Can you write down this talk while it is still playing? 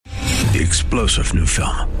The explosive new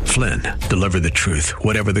film, Flynn, deliver the truth,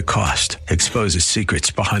 whatever the cost, exposes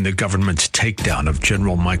secrets behind the government's takedown of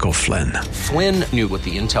General Michael Flynn. Flynn knew what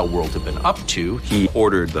the intel world had been up to. He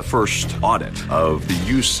ordered the first audit of the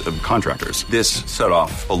use of contractors. This set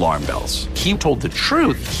off alarm bells. He told the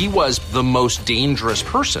truth. He was the most dangerous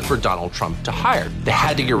person for Donald Trump to hire. They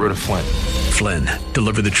had to get rid of Flynn. Flynn,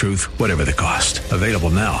 deliver the truth, whatever the cost. Available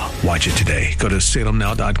now. Watch it today. Go to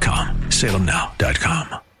salemnow.com.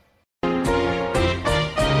 salemnow.com.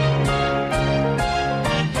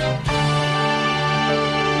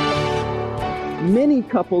 Many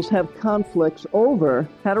couples have conflicts over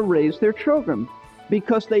how to raise their children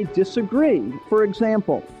because they disagree. For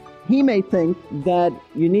example, he may think that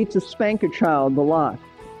you need to spank a child a lot,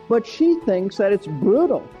 but she thinks that it's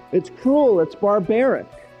brutal, it's cruel, it's barbaric.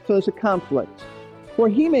 So there's a conflict. Or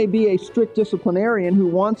he may be a strict disciplinarian who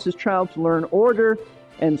wants his child to learn order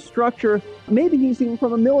and structure. Maybe he's even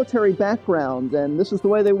from a military background, and this is the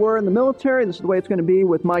way they were in the military, this is the way it's going to be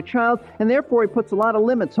with my child, and therefore he puts a lot of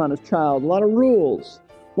limits on his child, a lot of rules.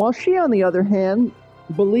 While she, on the other hand,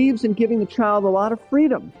 believes in giving the child a lot of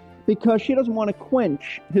freedom because she doesn't want to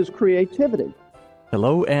quench his creativity.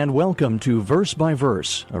 Hello and welcome to Verse by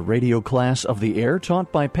Verse, a radio class of the air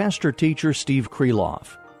taught by pastor-teacher Steve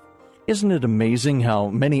Kreloff. Isn't it amazing how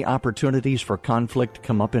many opportunities for conflict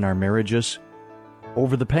come up in our marriages?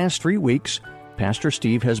 Over the past 3 weeks, Pastor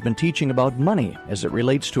Steve has been teaching about money as it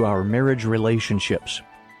relates to our marriage relationships.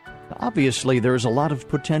 Obviously, there's a lot of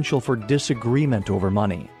potential for disagreement over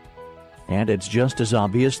money. And it's just as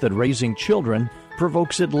obvious that raising children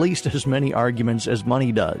provokes at least as many arguments as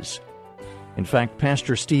money does. In fact,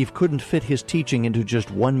 Pastor Steve couldn't fit his teaching into just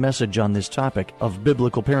one message on this topic of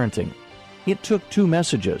biblical parenting. It took 2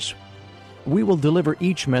 messages. We will deliver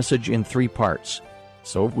each message in 3 parts.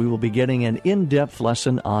 So we will be getting an in-depth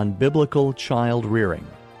lesson on biblical child rearing.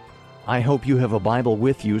 I hope you have a Bible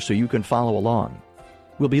with you so you can follow along.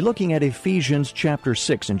 We'll be looking at Ephesians chapter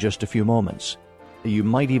 6 in just a few moments. You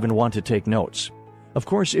might even want to take notes. Of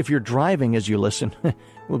course, if you're driving as you listen,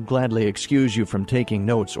 we'll gladly excuse you from taking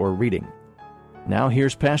notes or reading. Now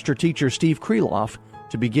here's pastor-teacher Steve Kreloff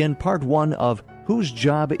to begin part 1 of Whose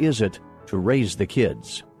Job Is It to Raise the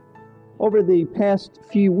Kids? Over the past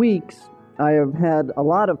few weeks, I have had a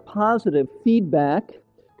lot of positive feedback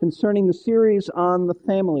concerning the series on the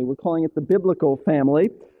family. We're calling it the biblical family.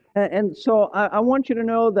 And so I want you to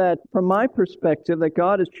know that from my perspective, that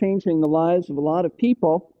God is changing the lives of a lot of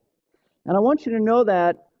people. And I want you to know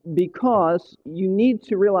that because you need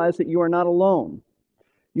to realize that you are not alone.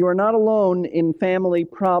 You are not alone in family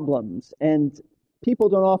problems. And people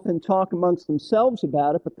don't often talk amongst themselves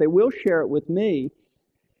about it, but they will share it with me.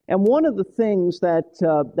 And one of the things that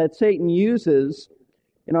Satan uses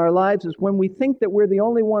in our lives is when we think that we're the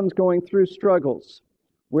only ones going through struggles.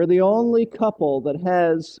 We're the only couple that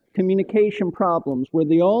has communication problems. We're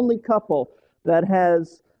the only couple that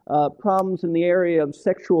has problems in the area of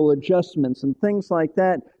sexual adjustments and things like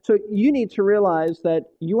that. So you need to realize that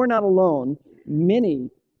you are not alone. Many,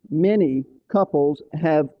 many couples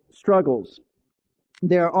have struggles.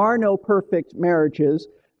 There are no perfect marriages.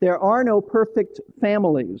 There are no perfect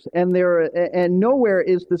families, and nowhere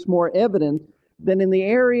is this more evident than in the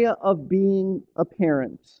area of being a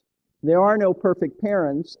parent. There are no perfect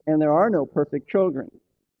parents, and there are no perfect children.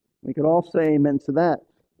 We could all say amen to that.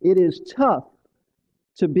 It is tough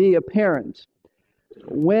to be a parent.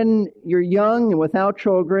 When you're young and without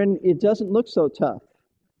children, it doesn't look so tough.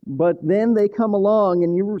 But then they come along,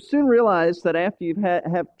 and you soon realize that after you've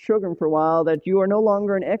have children for a while, that you are no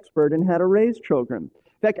longer an expert in how to raise children.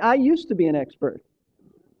 In fact, I used to be an expert.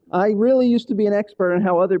 I really used to be an expert on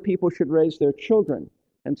how other people should raise their children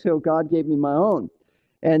until God gave me my own.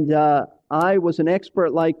 And I was an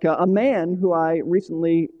expert like a man who I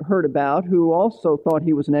recently heard about who also thought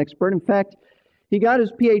he was an expert. In fact, he got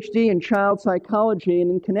his PhD in child psychology,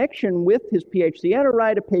 and in connection with his PhD, he had to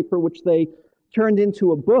write a paper which they turned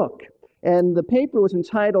into a book. And the paper was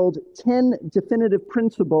entitled 10 Definitive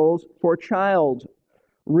Principles for Child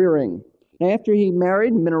Rearing. After he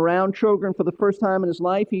married and been around children for the first time in his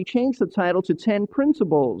life, he changed the title to 10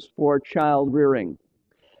 Principles for Child Rearing.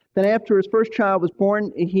 Then after his first child was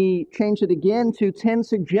born, he changed it again to 10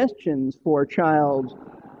 Suggestions for Child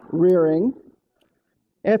Rearing.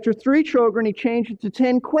 After 3 children, he changed it to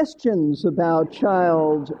 10 Questions about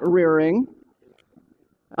Child Rearing.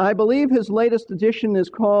 I believe his latest edition is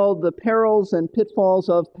called The Perils and Pitfalls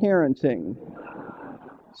of Parenting.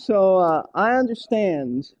 So I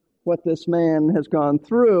understand what this man has gone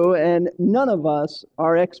through, and none of us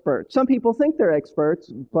are experts. Some people think they're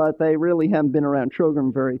experts, but they really haven't been around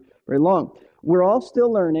children very, very long. We're all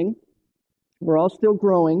still learning. We're all still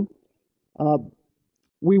growing.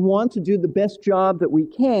 We want to do the best job that we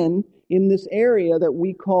can in this area that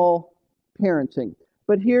we call parenting.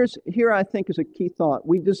 But here I think is a key thought.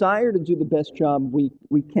 We desire to do the best job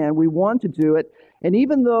we can. We want to do it. And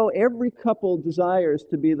even though every couple desires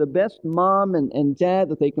to be the best mom and dad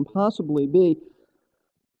that they can possibly be,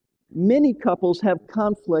 many couples have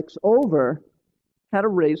conflicts over how to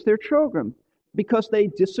raise their children because they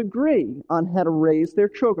disagree on how to raise their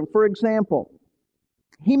children. For example,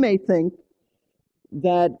 he may think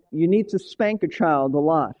that you need to spank a child a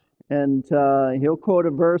lot. And he'll quote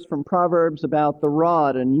a verse from Proverbs about the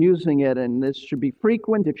rod and using it, and this should be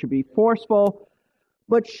frequent, it should be forceful.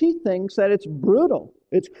 But she thinks that it's brutal,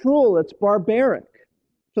 it's cruel, it's barbaric.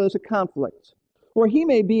 So there's a conflict. Or he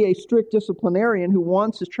may be a strict disciplinarian who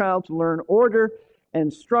wants his child to learn order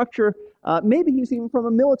and structure. Maybe he's even from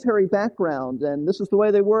a military background, and this is the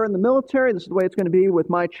way they were in the military, this is the way it's going to be with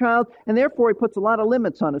my child, and therefore he puts a lot of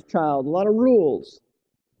limits on his child, a lot of rules.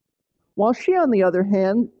 While she, on the other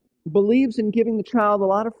hand, believes in giving the child a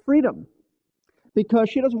lot of freedom because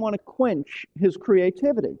she doesn't want to quench his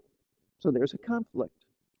creativity. So there's a conflict.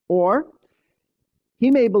 Or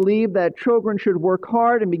he may believe that children should work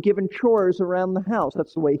hard and be given chores around the house.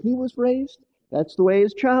 That's the way he was raised. That's the way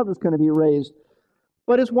his child is going to be raised.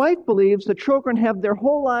 But his wife believes that children have their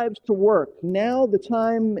whole lives to work. Now the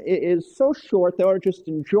time is so short, they ought to just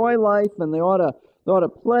enjoy life and they ought to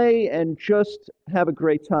play and just have a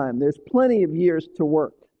great time. There's plenty of years to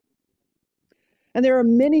work. And there are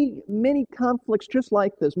many, many conflicts just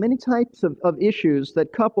like this, many types of issues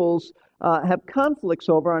that couples have conflicts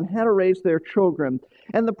over on how to raise their children.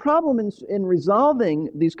 And the problem in resolving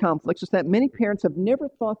these conflicts is that many parents have never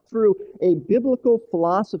thought through a biblical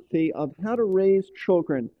philosophy of how to raise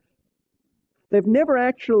children. They've never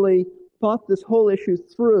actually thought this whole issue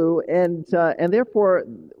through, and therefore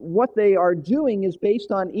what they are doing is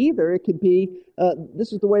based on either, it could be,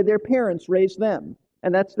 this is the way their parents raised them,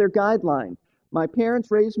 and that's their guideline. My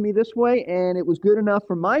parents raised me this way, and it was good enough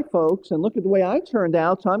for my folks, and look at the way I turned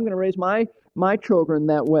out, so I'm going to raise my children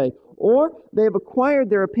that way. Or they've acquired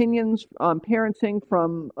their opinions on parenting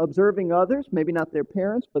from observing others, maybe not their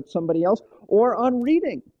parents, but somebody else, or on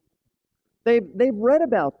reading. They've read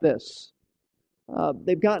about this.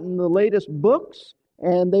 They've gotten the latest books,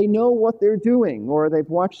 and they know what they're doing. Or they've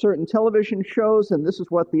watched certain television shows, and this is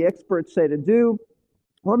what the experts say to do.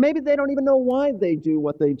 Or maybe they don't even know why they do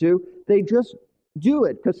what they do. They just do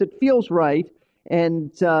it because it feels right.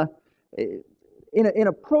 And in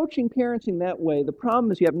approaching parenting that way, the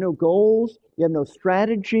problem is you have no goals, you have no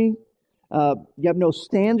strategy, you have no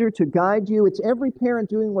standard to guide you. It's every parent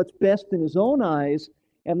doing what's best in his own eyes,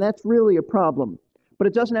 and that's really a problem. But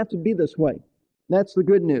it doesn't have to be this way. That's the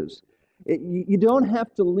good news. You don't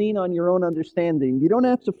have to lean on your own understanding. You don't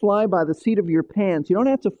have to fly by the seat of your pants. You don't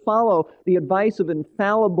have to follow the advice of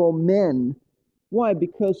infallible men. Why?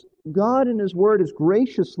 Because God in His Word is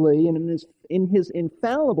graciously, and in His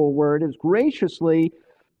infallible Word is graciously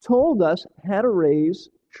told us how to raise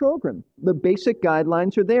children. The basic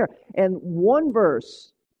guidelines are there. And one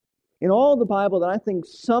verse in all the Bible that I think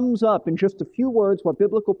sums up in just a few words what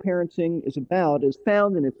biblical parenting is about is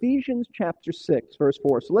found in Ephesians chapter 6, verse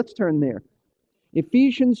 4. So let's turn there.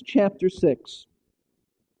 Ephesians chapter 6,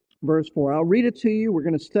 verse 4. I'll read it to you. We're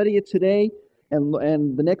going to study it today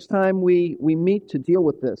and the next time we meet to deal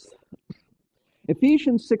with this.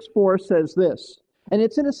 Ephesians 6:4 says this, and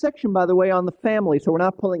it's in a section, by the way, on the family, so we're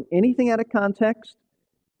not pulling anything out of context.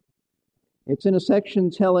 It's in a section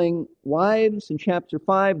telling wives in chapter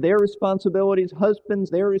 5 their responsibilities, husbands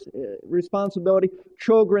their responsibility,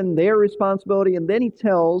 children their responsibility, and then he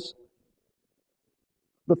tells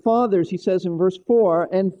the fathers, he says in verse 4,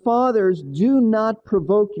 and fathers, do not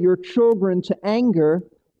provoke your children to anger,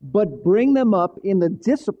 but bring them up in the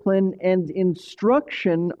discipline and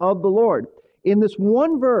instruction of the Lord. In this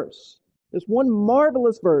one verse, this one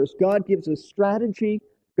marvelous verse, God gives a strategy,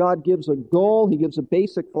 God gives a goal, He gives a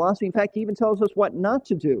basic philosophy. In fact, He even tells us what not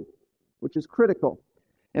to do, which is critical.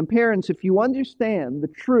 And parents, if you understand the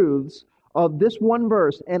truths of this one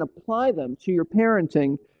verse and apply them to your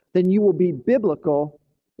parenting, then you will be biblical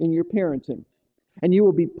in your parenting. And you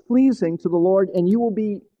will be pleasing to the Lord, and you will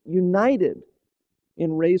be united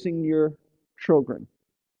in raising your children.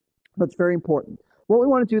 That's very important. What we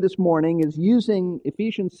want to do this morning is using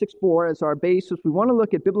Ephesians 6:4 as our basis. We want to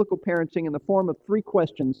look at biblical parenting in the form of 3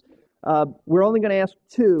 questions. We're only going to ask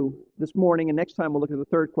 2 this morning, and next time we'll look at the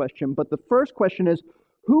 3rd question. But the first question is,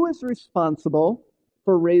 who is responsible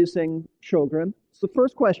for raising children? It's the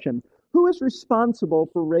first question. Who is responsible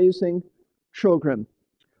for raising children?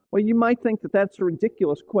 Well, you might think that that's a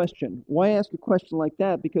ridiculous question. Why ask a question like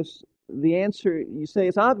that? Because the answer, you say,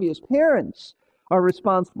 is obvious. Parents are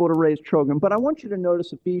responsible to raise children. But I want you to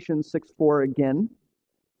notice Ephesians 6:4 again.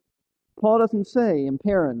 Paul doesn't say, and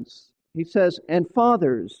parents. He says, and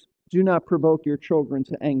fathers, do not provoke your children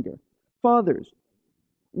to anger. Fathers.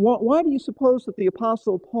 Why do you suppose that the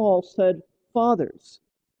Apostle Paul said fathers?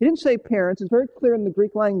 He didn't say parents. It's very clear in the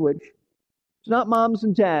Greek language. It's not moms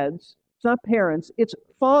and dads. It's not parents. It's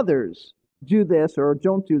fathers. Do this or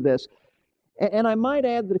don't do this. And I might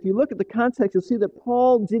add that if you look at the context, you'll see that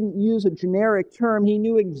Paul didn't use a generic term. He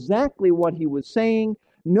knew exactly what he was saying.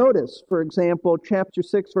 Notice, for example, chapter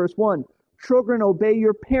 6, verse 1. Children, obey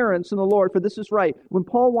your parents in the Lord, for this is right. When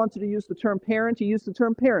Paul wanted to use the term parent, he used the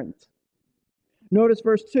term parent. Notice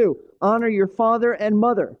verse 2. Honor your father and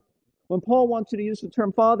mother. When Paul wanted to use the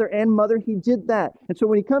term father and mother, he did that. And so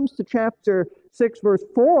when he comes to chapter 6, verse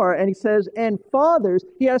 4, and he says, and fathers,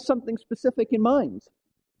 he has something specific in mind.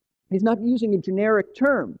 He's not using a generic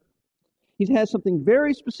term. He has something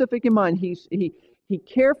very specific in mind. He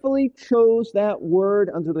carefully chose that word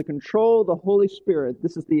under the control of the Holy Spirit.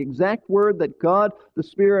 This is the exact word that God, the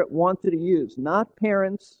Spirit, wanted to use. Not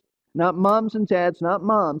parents, not moms and dads, not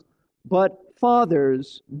moms, but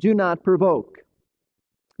fathers, do not provoke.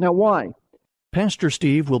 Now, why? Pastor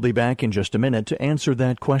Steve will be back in just a minute to answer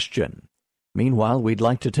that question. Meanwhile, we'd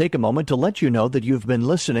like to take a moment to let you know that you've been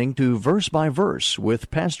listening to Verse by Verse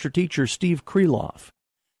with pastor-teacher Steve Kreloff.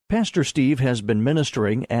 Pastor Steve has been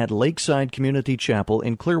ministering at Lakeside Community Chapel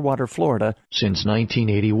in Clearwater, Florida since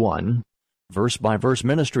 1981. Verse by Verse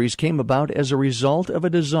Ministries came about as a result of a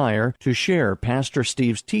desire to share Pastor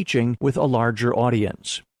Steve's teaching with a larger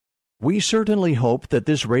audience. We certainly hope that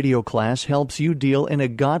this radio class helps you deal in a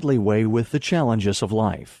godly way with the challenges of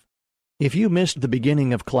life. If you missed the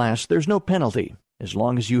beginning of class, there's no penalty, as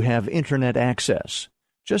long as you have internet access.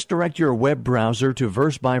 Just direct your web browser to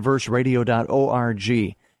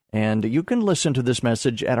versebyverseradio.org, and you can listen to this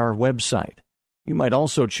message at our website. You might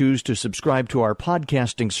also choose to subscribe to our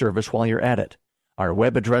podcasting service while you're at it. Our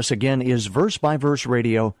web address again is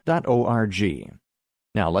versebyverseradio.org.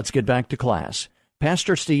 Now let's get back to class.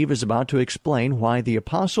 Pastor Steve is about to explain why the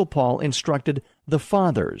Apostle Paul instructed the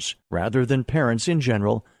fathers, rather than parents in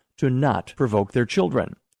general, to not provoke their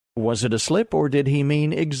children. Was it a slip, or did he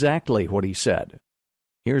mean exactly what he said?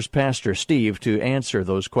 Here's Pastor Steve to answer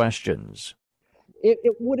those questions.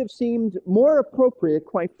 It would have seemed more appropriate,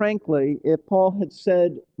 quite frankly, if Paul had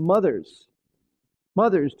said, mothers,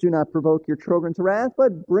 do not provoke your children to wrath,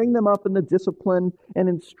 but bring them up in the discipline and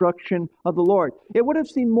instruction of the Lord. It would have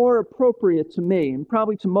seemed more appropriate to me, and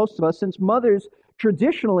probably to most of us, since mothers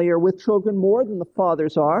traditionally are with children more than the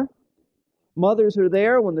fathers are. Mothers are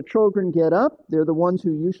there when the children get up. They're the ones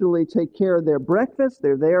who usually take care of their breakfast.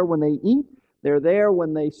 They're there when they eat. They're there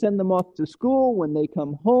when they send them off to school, when they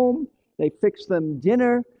come home. They fix them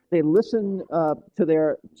dinner. They listen to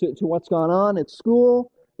what's gone on at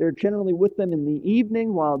school. They're generally with them in the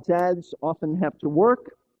evening while dads often have to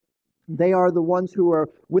work. They are the ones who are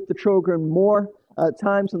with the children more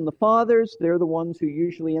times than the fathers. They're the ones who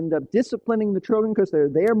usually end up disciplining the children because they're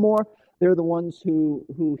there more. They're the ones who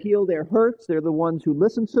heal their hurts. They're the ones who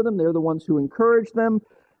listen to them. They're the ones who encourage them.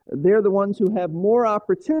 They're the ones who have more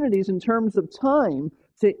opportunities in terms of time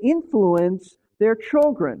to influence their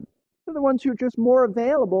children. They're the ones who are just more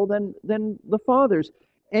available than the fathers.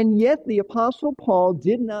 And yet the Apostle Paul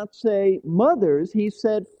did not say mothers. He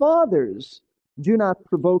said fathers, do not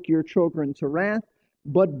provoke your children to wrath,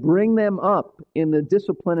 but bring them up in the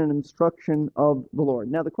discipline and instruction of the Lord.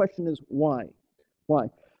 Now the question is why? Why?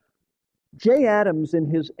 Jay Adams, in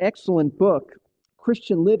his excellent book,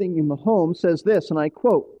 Christian Living in the Home, says this, and I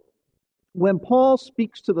quote, when Paul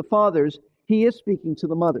speaks to the fathers, he is speaking to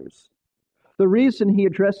the mothers. The reason he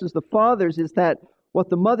addresses the fathers is that what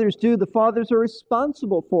the mothers do, the fathers are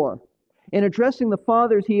responsible for. In addressing the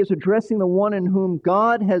fathers, he is addressing the one in whom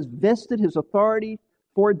God has vested his authority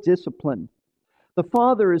for discipline. The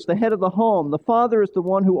father is the head of the home. The father is the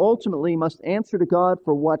one who ultimately must answer to God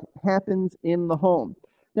for what happens in the home.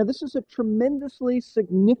 Now, this is a tremendously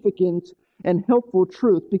significant and helpful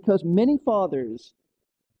truth because many fathers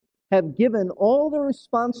have given all the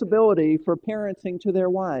responsibility for parenting to their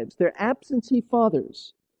wives. They're absentee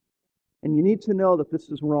fathers. And you need to know that this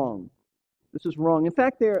is wrong. This is wrong. In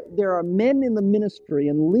fact, there are men in the ministry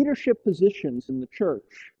and leadership positions in the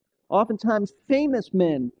church, oftentimes famous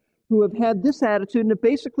men, who have had this attitude and have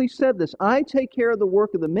basically said this: I take care of the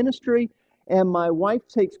work of the ministry, and my wife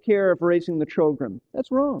takes care of raising the children.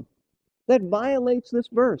 That's wrong. That violates this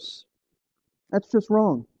verse. That's just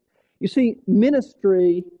wrong. You see,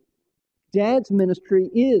 ministry, Dad's ministry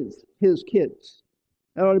is his kids.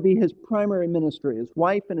 That ought to be his primary ministry, his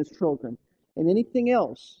wife and his children. and anything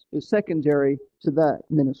else is secondary to that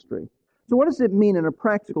ministry. So what does it mean in a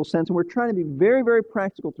practical sense? And we're trying to be very, very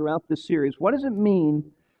practical throughout this series. What does it mean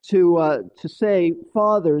to say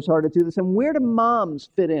fathers are to do this? And where do moms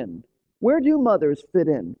fit in? Where do mothers fit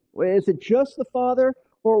in? Is it just the father,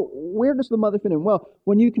 or where does the mother fit in? Well,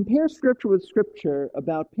 when you compare Scripture with Scripture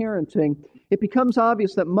about parenting, it becomes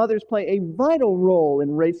obvious that mothers play a vital role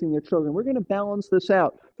in raising their children. We're going to balance this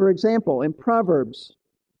out. For example, in Proverbs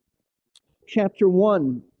chapter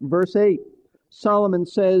 1, verse 8, Solomon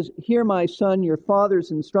says, "Hear, my son, your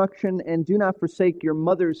father's instruction, and do not forsake your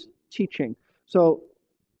mother's teaching." So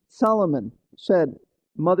Solomon said,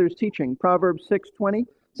 mother's teaching. Proverbs 6:20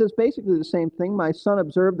 says basically the same thing. "My son,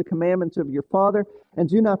 observe the commandments of your father, and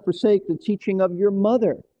do not forsake the teaching of your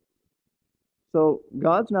mother." So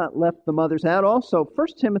God's not left the mothers out. Also,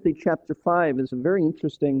 1 Timothy chapter 5 is a very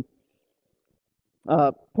interesting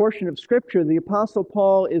portion of Scripture. The Apostle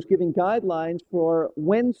Paul is giving guidelines for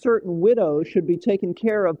when certain widows should be taken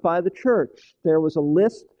care of by the church. There was a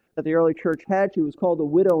list that the early church had. She was called a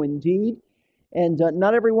widow indeed, and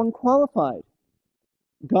not everyone qualified.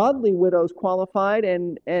 Godly widows qualified,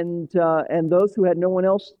 and those who had no one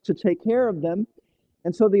else to take care of them.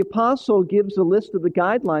 And so the apostle gives a list of the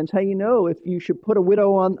guidelines, how you know if you should put a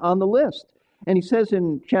widow on the list. And he says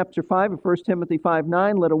in chapter 5 of 1 Timothy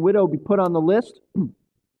 5:9, "Let a widow be put on the list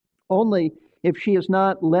only if she is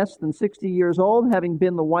not less than 60 years old, having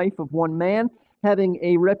been the wife of one man, having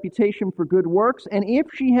a reputation for good works, and if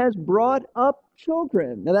she has brought up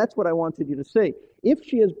children." Now that's what I wanted you to see. If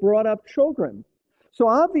she has brought up children. So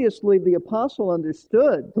obviously the apostle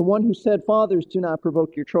understood, the one who said, "Fathers, do not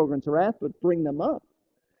provoke your children to wrath, but bring them up."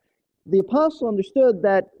 The apostle understood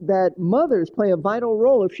that mothers play a vital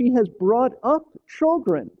role if she has brought up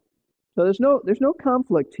children. So there's no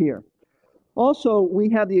conflict here. Also, we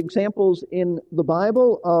have the examples in the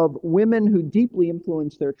Bible of women who deeply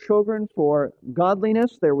influenced their children for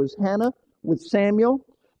godliness. There was Hannah with Samuel.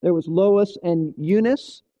 There was Lois and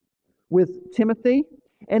Eunice with Timothy.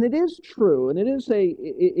 And it is true, and it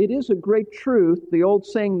is a great truth, the old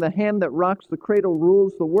saying, "The hand that rocks the cradle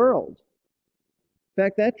rules the world." In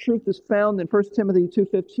fact, that truth is found in 1 Timothy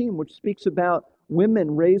 2:15, which speaks about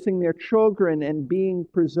women raising their children and being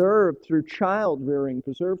preserved through child rearing,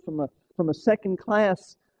 preserved from a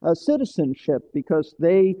second-class citizenship, because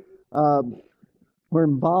they were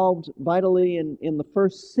involved vitally in the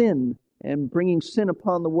first sin and bringing sin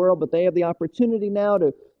upon the world. But they have the opportunity now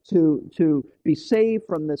to be saved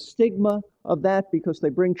from the stigma of that, because they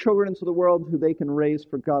bring children into the world who they can raise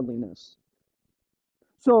for godliness.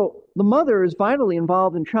 So the mother is vitally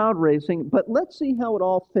involved in child raising, but let's see how it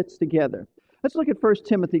all fits together. Let's look at 1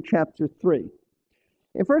 Timothy chapter 3.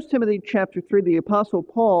 In 1 Timothy chapter 3, the Apostle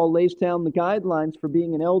Paul lays down the guidelines for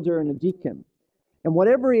being an elder and a deacon. And what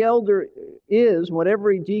every elder is, what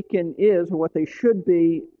every deacon is, or what they should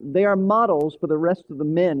be, they are models for the rest of the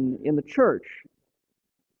men in the church.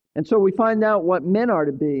 And so we find out what men are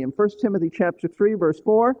to be. In 1 Timothy chapter 3, verse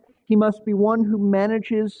 4, "He must be one who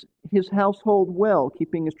manages his household well,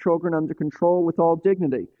 keeping his children under control with all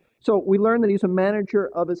dignity." So we learn that he's a manager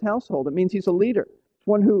of his household. It means he's a leader. It's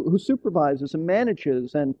one who supervises and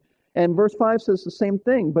manages. And verse 5 says the same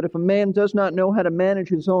thing. "But if a man does not know how to manage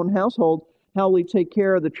his own household, how will he take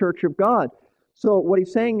care of the church of God?" So what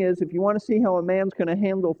he's saying is, if you want to see how a man's going to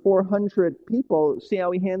handle 400 people, see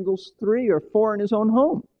how he handles 3 or 4 in his own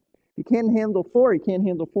home. He can't handle 4, he can't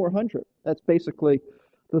handle 400. That's basically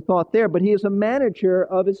the thought there. But he is a manager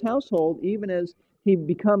of his household, even as he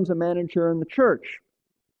becomes a manager in the church.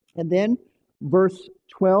 And then, verse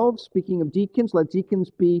 12, speaking of deacons, "Let deacons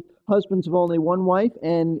be husbands of only one wife,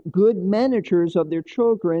 and good managers of their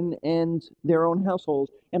children and their own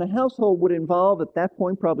households." And a household would involve, at that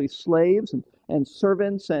point, probably slaves and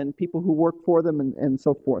servants and people who work for them and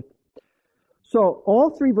so forth. So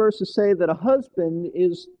all 3 verses say that a husband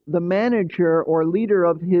is the manager or leader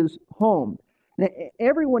of his home. Now,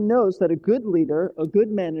 everyone knows that a good leader, a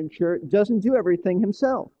good manager, doesn't do everything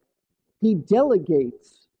himself. He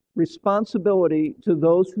delegates responsibility to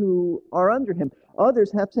those who are under him.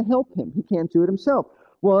 Others have to help him. He can't do it himself.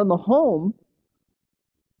 Well, in the home,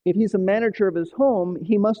 if he's a manager of his home,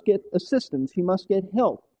 he must get assistance. He must get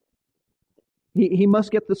help. He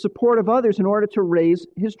must get the support of others in order to raise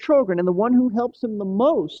his children. And the one who helps him the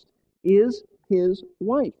most is his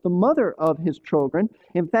wife, the mother of his children.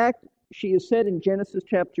 In fact, she is said in Genesis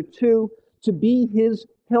chapter 2 to be his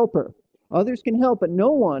helper. Others can help, but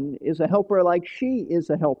no one is a helper like she is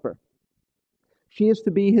a helper. She is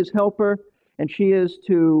to be his helper, and she is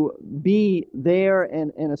to be there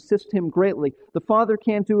and assist him greatly. The father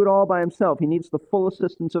can't do it all by himself. He needs the full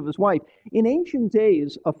assistance of his wife. In ancient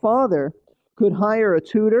days, a father could hire a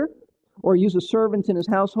tutor or use a servant in his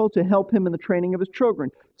household to help him in the training of his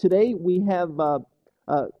children. Today, we have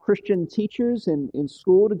Christian teachers in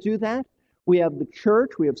school to do that. We have the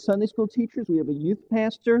church, we have Sunday school teachers, we have a youth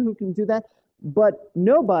pastor who can do that. But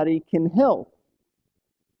nobody can help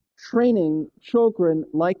training children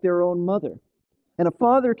like their own mother. And a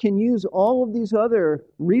father can use all of these other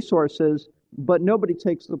resources, but nobody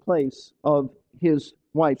takes the place of his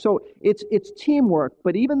wife. So it's teamwork.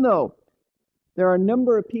 But even though there are a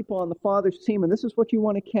number of people on the father's team, and this is what you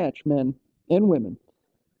want to catch, men and women,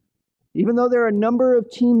 even though there are a number of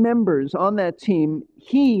team members on that team,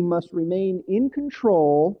 he must remain in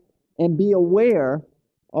control and be aware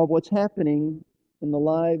of what's happening in the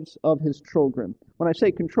lives of his children. When I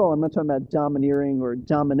say control, I'm not talking about domineering or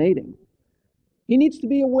dominating. He needs to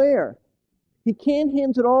be aware. He can't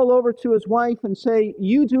hand it all over to his wife and say,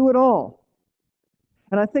 you do it all.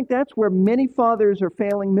 And I think that's where many fathers are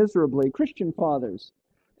failing miserably, Christian fathers.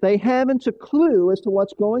 They haven't a clue as to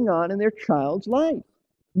what's going on in their child's life.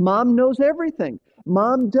 Mom knows everything.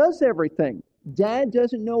 Mom does everything. Dad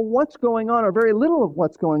doesn't know what's going on or very little of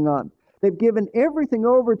what's going on. They've given everything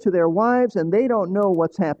over to their wives and they don't know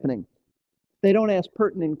what's happening. They don't ask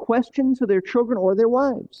pertinent questions of their children or their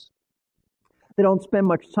wives. They don't spend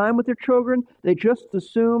much time with their children. They just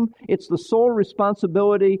assume it's the sole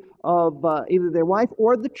responsibility of either their wife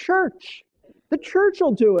or the church. The church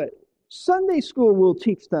will do it. Sunday school will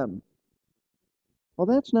teach them. Well,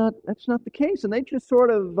 that's not the case. And they just sort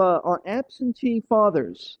of are absentee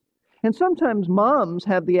fathers. And sometimes moms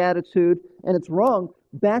have the attitude, and it's wrong,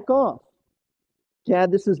 back off.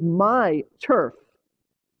 Dad, this is my turf.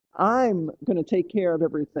 I'm going to take care of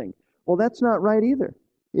everything. Well, that's not right either.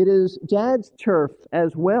 It is Dad's turf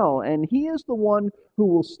as well, and he is the one who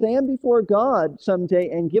will stand before God someday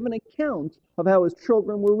and give an account of how his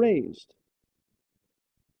children were raised.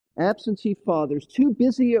 Absentee fathers, too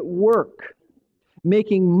busy at work,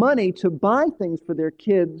 making money to buy things for their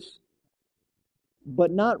kids,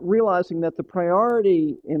 but not realizing that the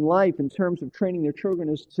priority in life in terms of training their children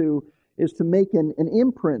is to make an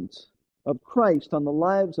imprint of Christ on the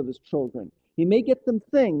lives of his children. He may get them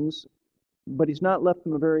things, but he's not left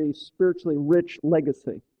them a very spiritually rich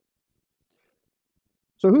legacy.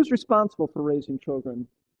 So who's responsible for raising children?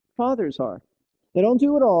 Fathers are. They don't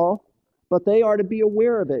do it all, but they are to be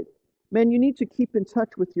aware of it. Men, you need to keep in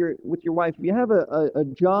touch with your wife. If you have a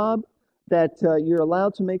job that you're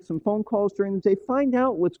allowed to make some phone calls during the day, find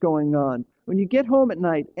out what's going on. When you get home at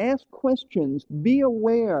night, ask questions, be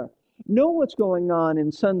aware. Know what's going on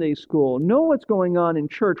in Sunday school. Know what's going on in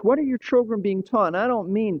church. What are your children being taught? And I don't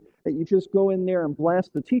mean that you just go in there and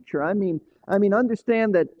blast the teacher. I mean,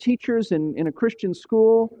 understand that teachers in a Christian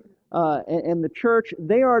school and the church,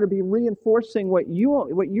 they are to be reinforcing what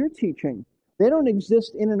you're teaching. They don't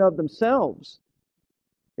exist in and of themselves.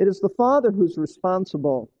 It is the father who's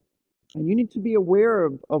responsible. And you need to be aware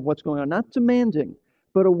of what's going on. Not demanding,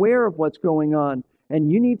 but aware of what's going on.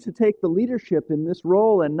 And you need to take the leadership in this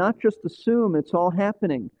role and not just assume it's all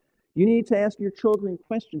happening. You need to ask your children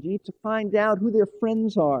questions. You need to find out who their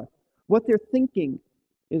friends are, what their thinking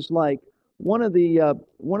is like. One of the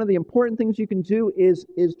important things you can do is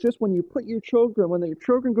just when your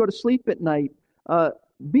children go to sleep at night,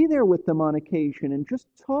 be there with them on occasion and just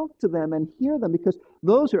talk to them and hear them, because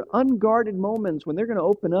those are unguarded moments when they're going to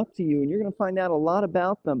open up to you and you're going to find out a lot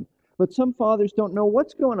about them. But some fathers don't know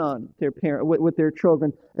what's going on with their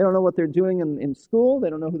children. They don't know what they're doing in school. They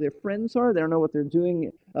don't know who their friends are. They don't know what they're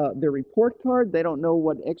doing, their report card. They don't know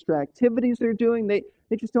what extra activities they're doing. They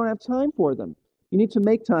just don't have time for them. You need to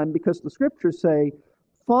make time, because the scriptures say,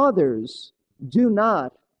 fathers do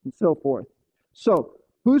not, and so forth. So,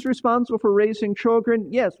 who's responsible for raising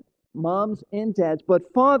children? Yes, moms and dads,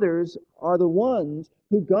 but fathers are the ones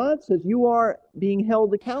who God says you are being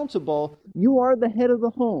held accountable. You are the head of the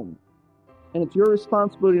home, and it's your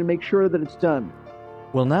responsibility to make sure that it's done.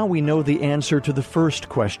 Well, now we know the answer to the first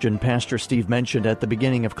question Pastor Steve mentioned at the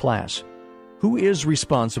beginning of class. Who is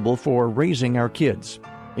responsible for raising our kids?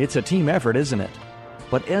 It's a team effort, isn't it?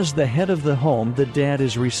 But as the head of the home, the dad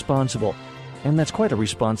is responsible, and that's quite a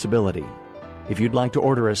responsibility. If you'd like to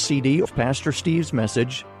order a CD of Pastor Steve's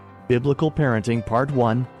message, Biblical Parenting Part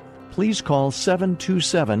 1, please call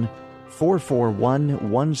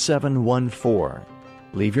 727-441-1714.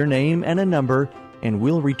 Leave your name and a number, and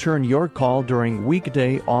we'll return your call during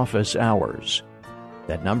weekday office hours.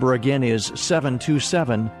 That number again is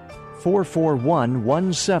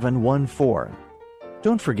 727-441-1714.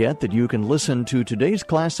 Don't forget that you can listen to today's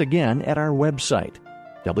class again at our website,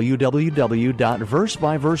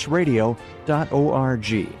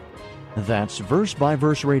 www.versebyverseradio.org. That's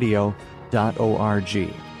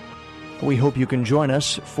versebyverseradio.org. We hope you can join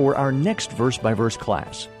us for our next verse-by-verse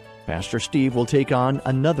class. Pastor Steve will take on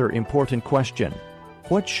another important question.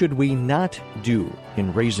 What should we not do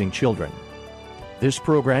in raising children? This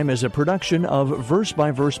program is a production of Verse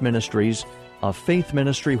by Verse Ministries, a faith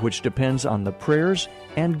ministry which depends on the prayers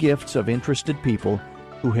and gifts of interested people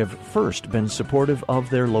who have first been supportive of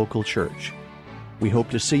their local church. We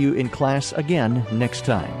hope to see you in class again next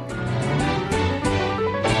time.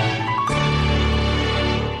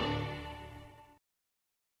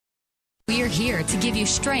 We are here to give you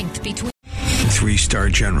strength between... 3-star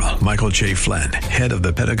General Michael J. Flynn, head of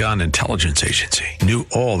the Pentagon Intelligence Agency, knew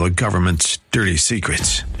all the government's dirty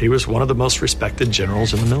secrets. He was one of the most respected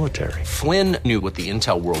generals in the military. Flynn knew what the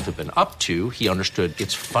intel world had been up to. He understood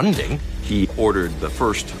its funding. He ordered the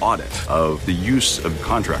first audit of the use of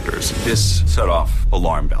contractors. This set off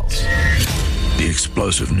alarm bells. The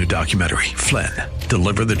explosive new documentary, Flynn,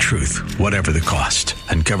 Deliver the Truth, Whatever the Cost,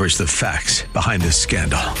 uncovers the facts behind this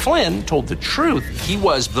scandal. Flynn told the truth. He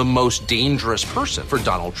was the most dangerous person for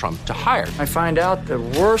Donald Trump to hire. I find out the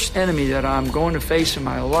worst enemy that I'm going to face in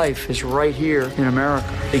my life is right here in America.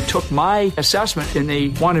 They took my assessment and they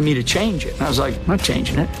wanted me to change it. And I was like, I'm not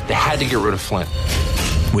changing it. They had to get rid of Flynn.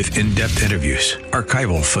 With in-depth interviews,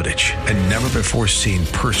 archival footage, and never-before-seen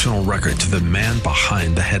personal records of the man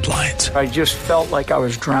behind the headlines. I just felt like I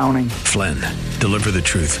was drowning. Flynn, Deliver the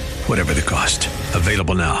Truth, Whatever the Cost.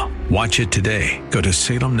 Available now. Watch it today. Go to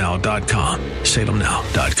salemnow.com.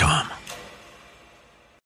 salemnow.com.